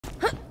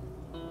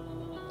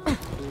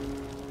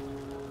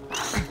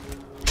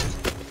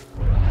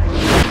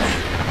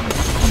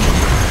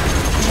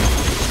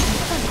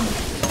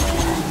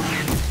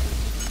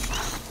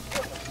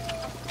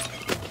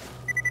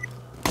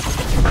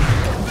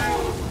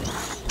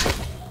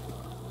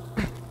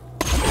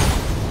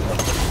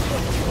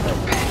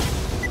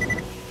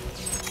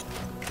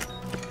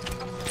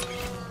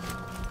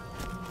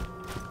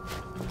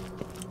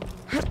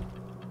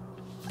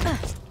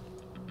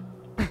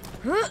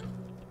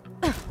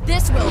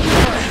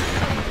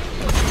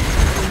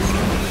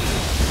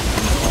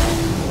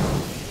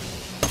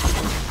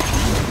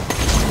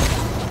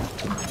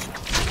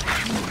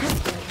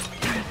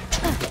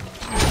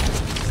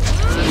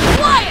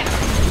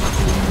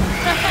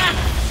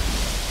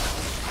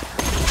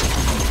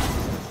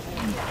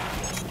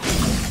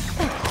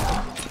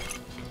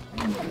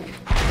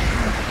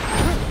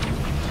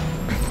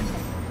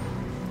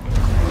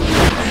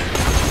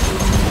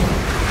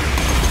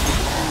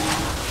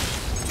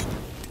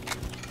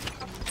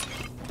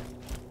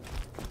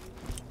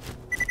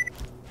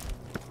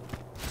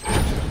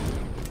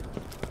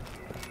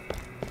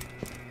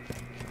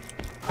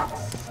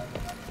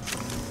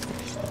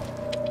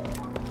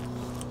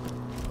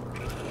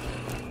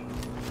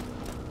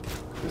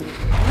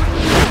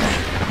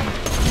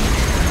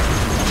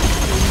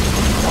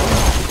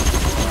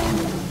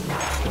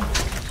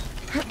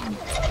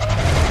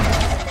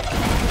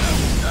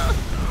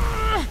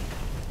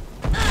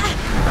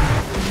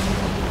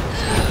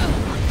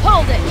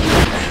Hold it!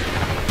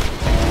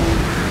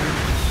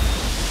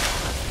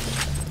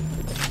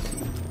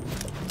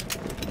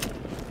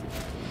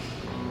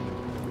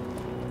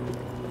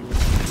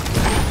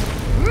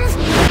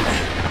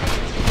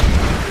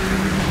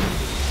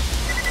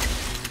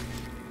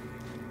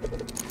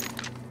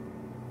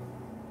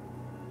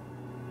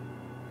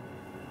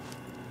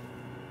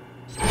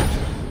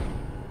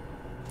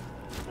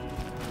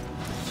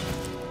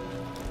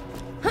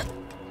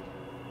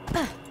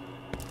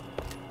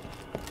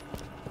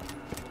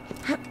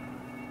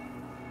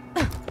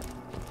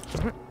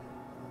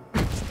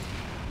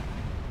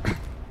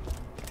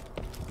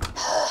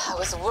 I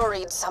was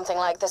worried something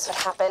like this would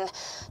happen.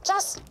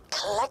 Just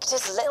collect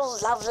his little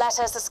love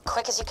letters as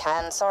quick as you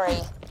can, sorry.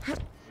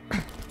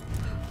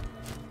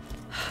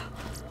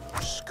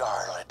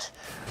 Scarlet,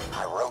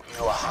 I wrote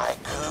you a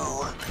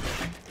haiku.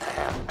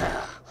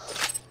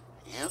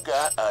 You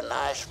got a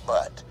nice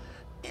butt.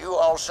 You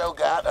also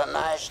got a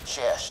nice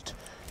chest.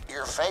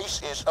 Your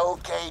face is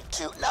okay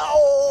too.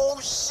 No,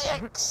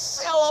 6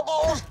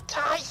 syllables.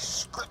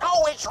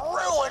 Oh, it's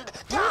ruined.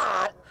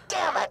 God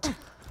damn it.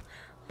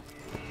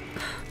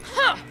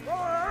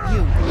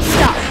 You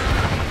stop!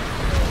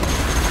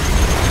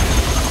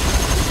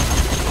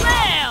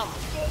 Bam!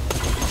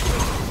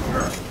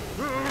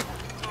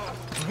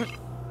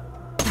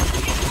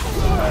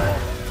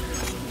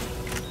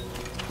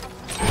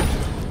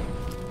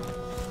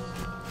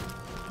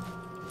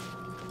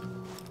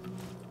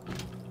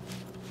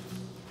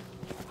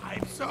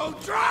 I'm so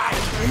dry!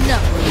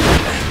 Enough!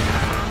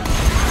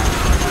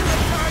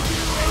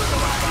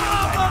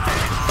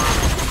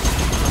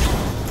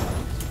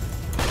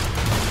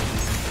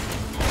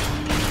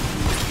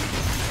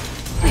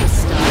 Please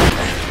stop.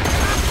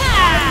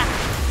 Ha!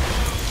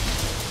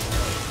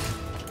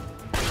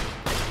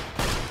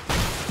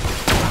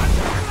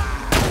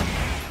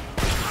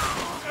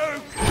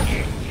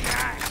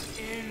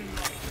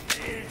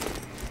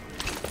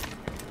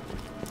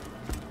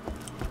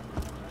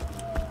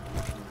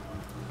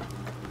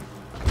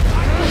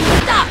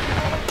 Stop!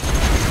 Here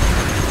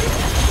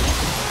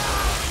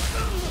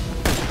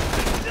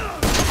you go!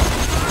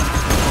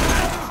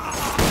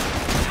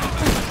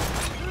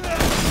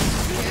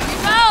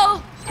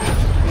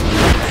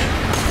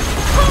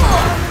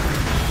 Cool!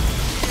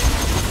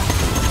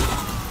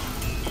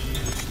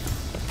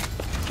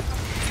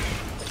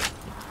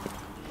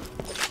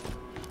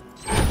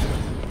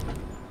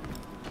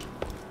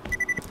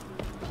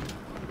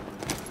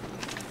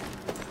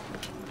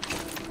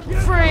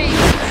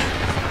 Freeze!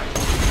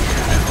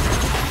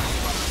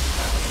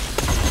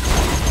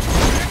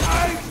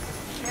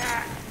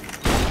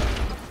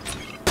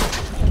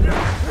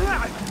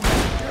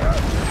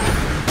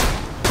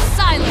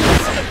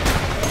 Silence!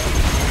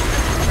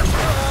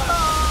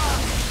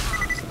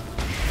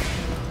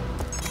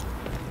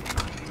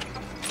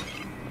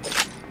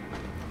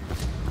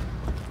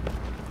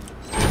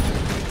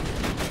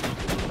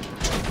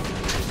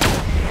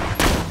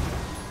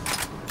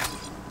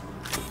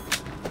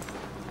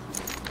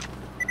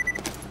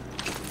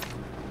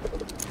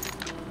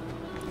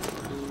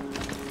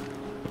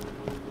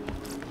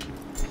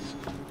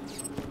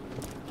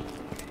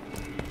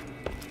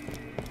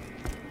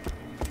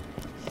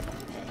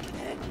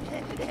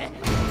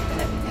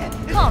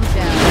 Calm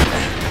down.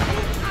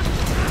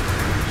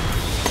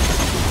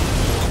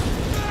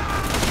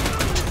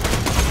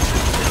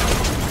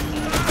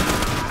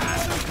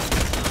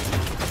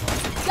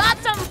 Got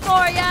something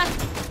for ya!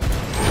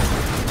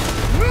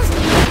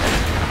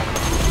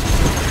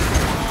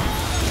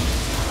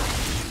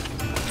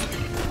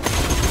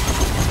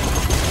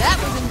 That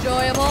was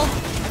enjoyable.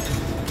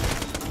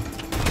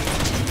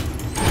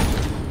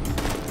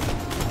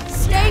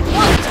 Stay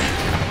put!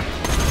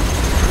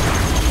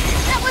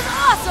 That was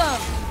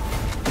awesome!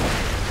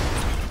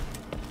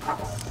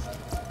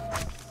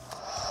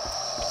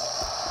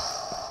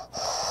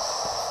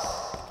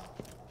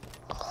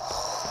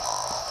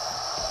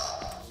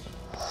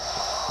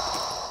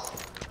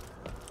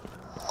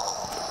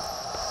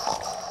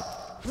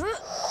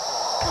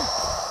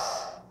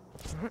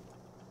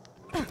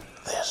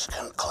 This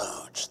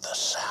concludes the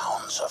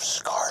sounds of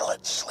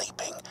Scarlet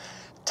sleeping.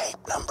 Tape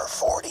number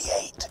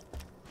 48.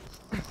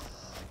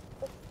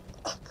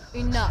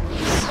 Enough.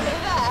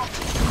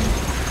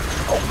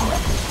 Oh,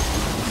 crap.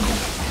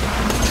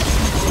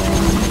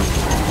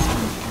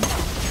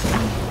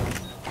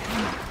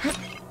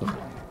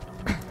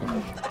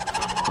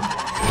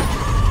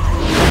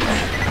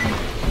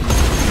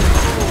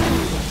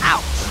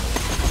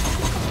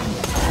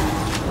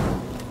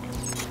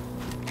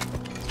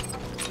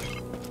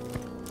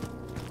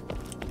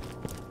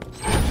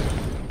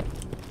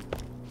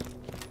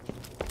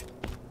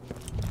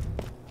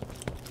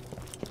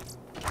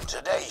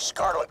 Today,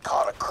 Scarlet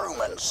caught a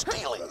crewman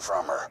stealing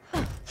from her.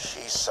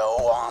 She's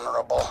so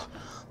honorable.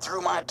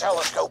 Through my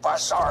telescope, I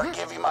saw her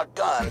give him a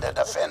gun to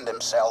defend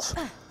himself.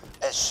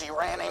 As she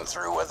ran him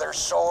through with her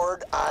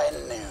sword, I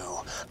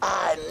knew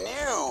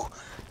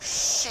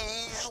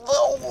she's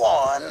the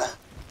one.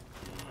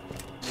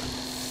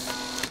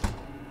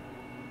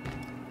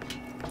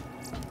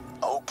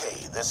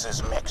 Okay, this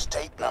is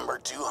mixtape number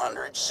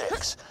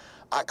 206.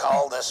 I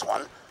call this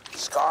one,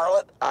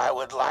 Scarlet, I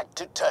Would Like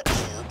to Touch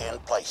You in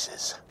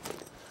Places.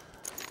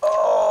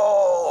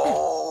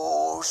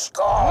 Oh,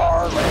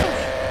 Scarlet!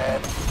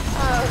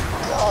 Oh,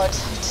 God.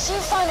 Did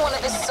you find one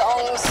of his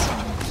songs?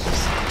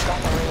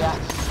 Gonorrhea.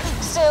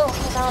 Still,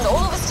 he found all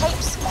of his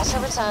tapes. Better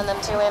return them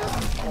to him.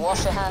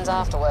 Wash your hands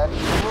afterward.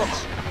 Ugh.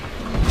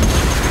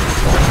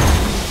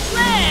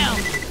 Slam!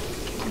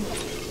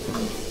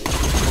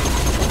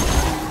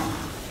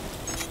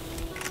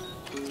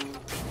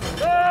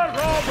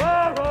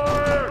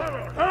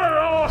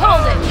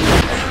 Hold it!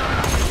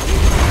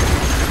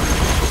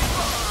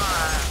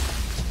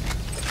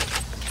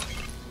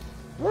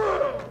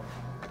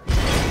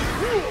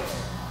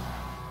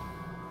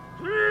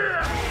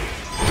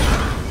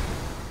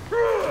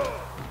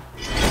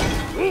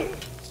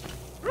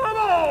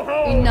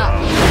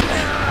 Enough.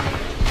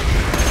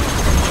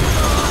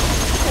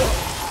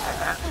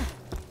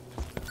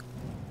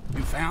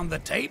 You found the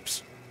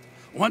tapes?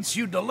 Once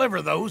you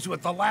deliver those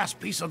with the last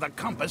piece of the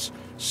compass,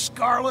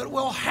 Scarlet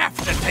will have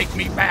to take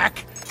me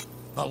back.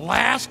 The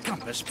last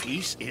compass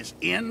piece is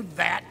in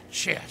that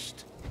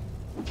chest.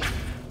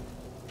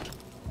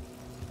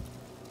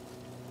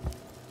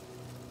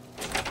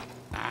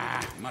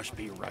 Ah, must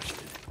be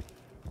rusted.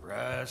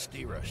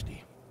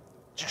 Rusty.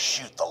 Just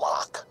shoot the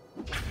lock.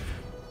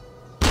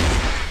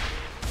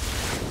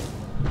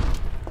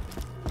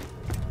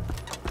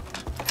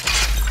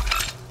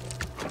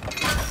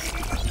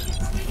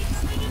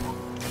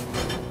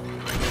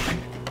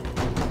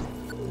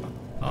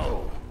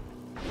 Oh,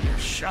 your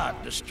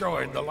shot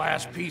destroyed the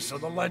last piece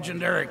of the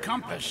legendary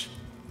compass.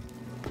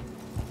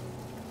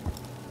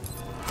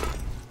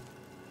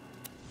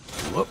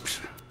 Whoops.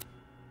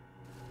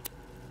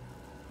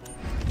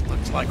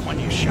 Looks like when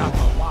you shot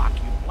the lock,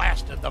 you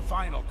blasted the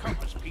final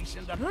compass piece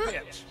into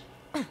bits.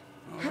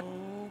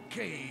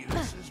 Okay,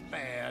 this is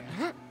bad.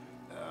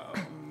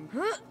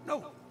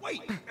 No,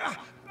 wait!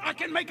 I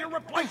can make a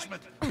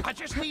replacement. I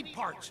just need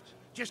parts.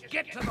 Just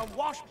get to the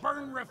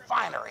Washburn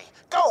refinery.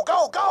 Go!